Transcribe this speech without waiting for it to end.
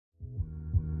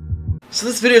So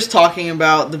this video is talking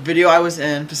about the video I was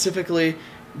in, specifically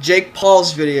Jake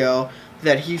Paul's video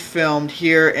that he filmed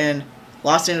here in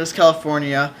Los Angeles,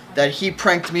 California, that he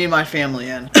pranked me and my family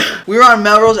in. We were on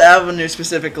Melrose Avenue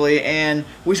specifically, and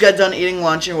we just got done eating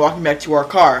lunch and walking back to our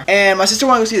car. And my sister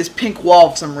wanted to go see this pink wall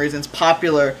for some reason. It's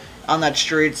popular on that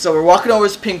street. So we're walking over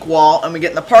this pink wall, and we get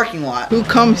in the parking lot. Who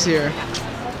comes here?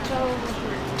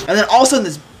 And then all of a sudden,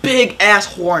 this big ass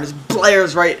horn just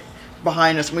blares right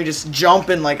behind us, and we just jump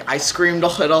and like I screamed a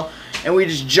little, and we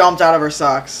just jumped out of our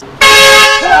socks.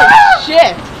 Oh,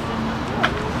 shit!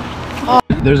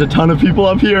 There's a ton of people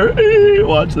up here.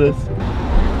 Watch this.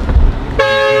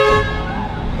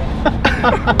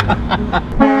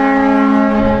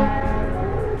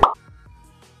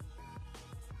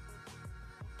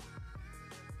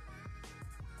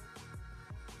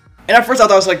 And at first I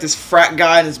thought it was like this frat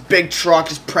guy in this big truck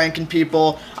just pranking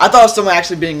people. I thought it was someone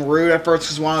actually being rude at first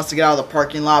because wanted us to get out of the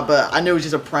parking lot, but I knew it was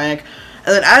just a prank.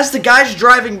 And then as the guy's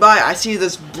driving by, I see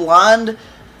this blonde,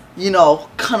 you know,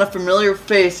 kind of familiar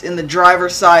face in the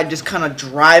driver's side just kind of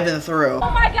driving through.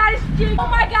 Oh my god, it's Jake! Oh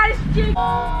my god, it's Jake!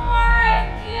 Oh my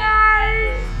god,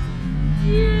 it's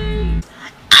Jake!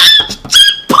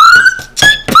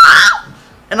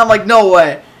 And I'm like, no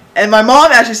way. And my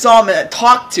mom actually saw him and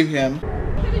talked to him.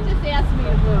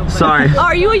 Sorry. Oh,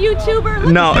 are you a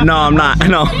YouTuber? No, I'm not.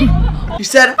 No. He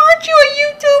said, aren't you a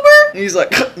YouTuber? And he's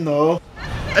like, no.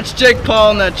 That's Jake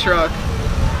Paul in that truck.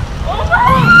 Oh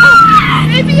my!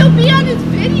 Maybe you'll be on his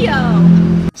video.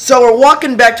 So we're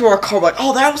walking back to our car, we're like,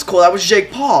 oh, that was cool, that was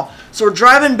Jake Paul. So we're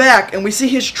driving back, and we see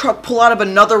his truck pull out of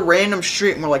another random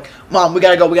street, and we're like, Mom, we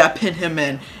gotta go, we gotta pin him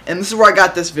in. And this is where I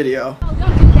got this video. Oh,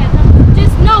 don't do that.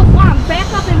 Just no, Mom,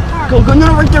 back up and park. Go,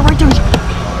 no, right there.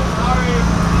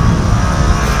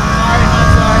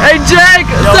 Hey, Jake,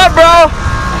 what's up, bro?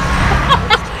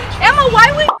 Emma,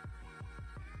 why would...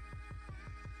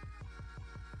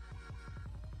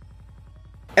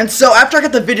 And so after I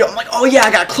got the video, I'm like, oh yeah,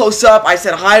 I got close up. I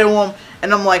said hi to him,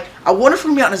 and I'm like, I wonder if we're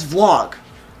gonna be on his vlog.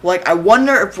 Like, I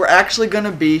wonder if we're actually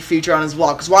gonna be featured on his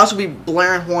vlog, because why else would we be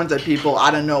blaring horns at people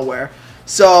out of nowhere?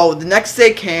 So the next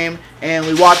day came, and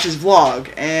we watched his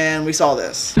vlog, and we saw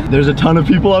this. There's a ton of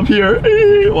people up here.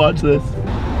 Watch this.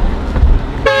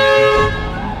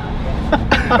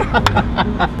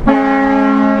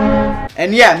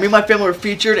 And yeah, me and my family were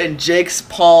featured in Jake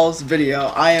Paul's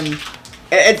video.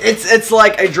 It's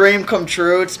like a dream come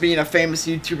true. It's being a famous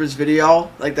YouTuber's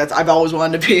video. Like I've always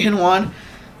wanted to be in one.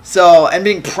 So, and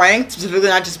being pranked, specifically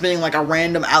not just being like a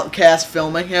random outcast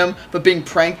filming him, but being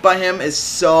pranked by him is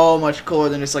so much cooler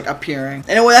than just like appearing.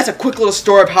 Anyway, that's a quick little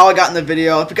story of how I got in the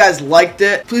video. If you guys liked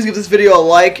it, please give this video a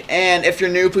like, and if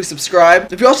you're new, please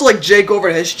subscribe. If you also like Jake, over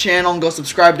to his channel and go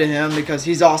subscribe to him because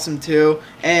he's awesome too.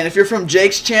 And if you're from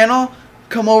Jake's channel,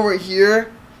 come over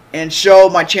here and show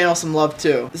my channel some love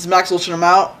too. This is Max Wilson, I'm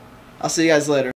out. I'll see you guys later.